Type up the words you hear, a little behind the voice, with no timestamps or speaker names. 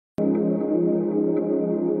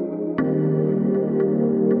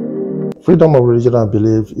Freedom of religion and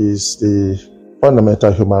belief is the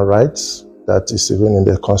fundamental human rights that is even in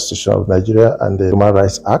the Constitution of Nigeria and the Human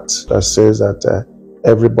Rights Act that says that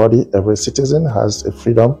every citizen has a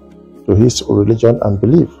freedom to his religion and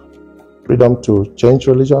belief. Freedom to change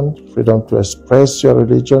religion, freedom to express your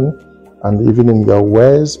religion, and even in your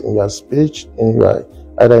words, in your speech,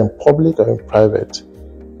 either in public or in private.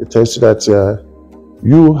 It tells you that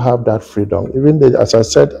you have that freedom. Even as I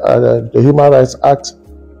said, the Human Rights Act,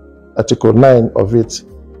 Article 9 of it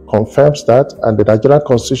confirms that, and the Nigerian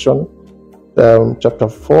Constitution, Chapter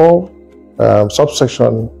 4,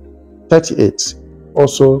 subsection 38,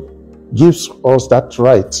 also gives us that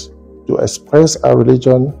right to express our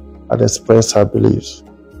religion and express our beliefs.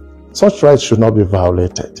 Such rights should not be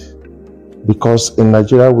violated, because in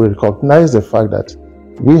Nigeria we recognize the fact that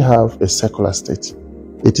we have a secular state.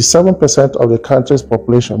 87% of the country's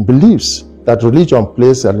population believes that religion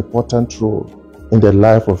plays an important role in the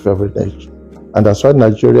life of every nation. And that's why in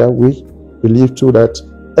Nigeria we believe too that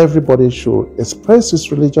everybody should express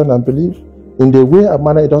his religion and belief in the way and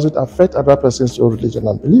manner it doesn't affect other person's religion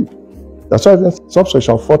and belief. That's why even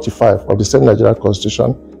subsection 45 of the same Nigerian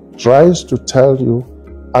Constitution tries to tell you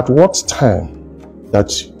at what time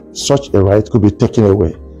that such a right could be taken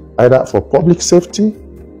away, either for public safety,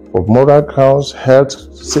 for moral grounds, health,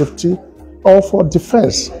 safety, or for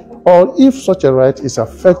defense, or if such a right is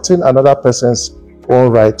affecting another person's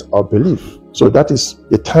own right or belief. So that is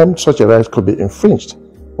the time such a right could be infringed,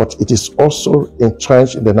 but it is also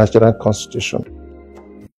entrenched in the Nigerian Constitution.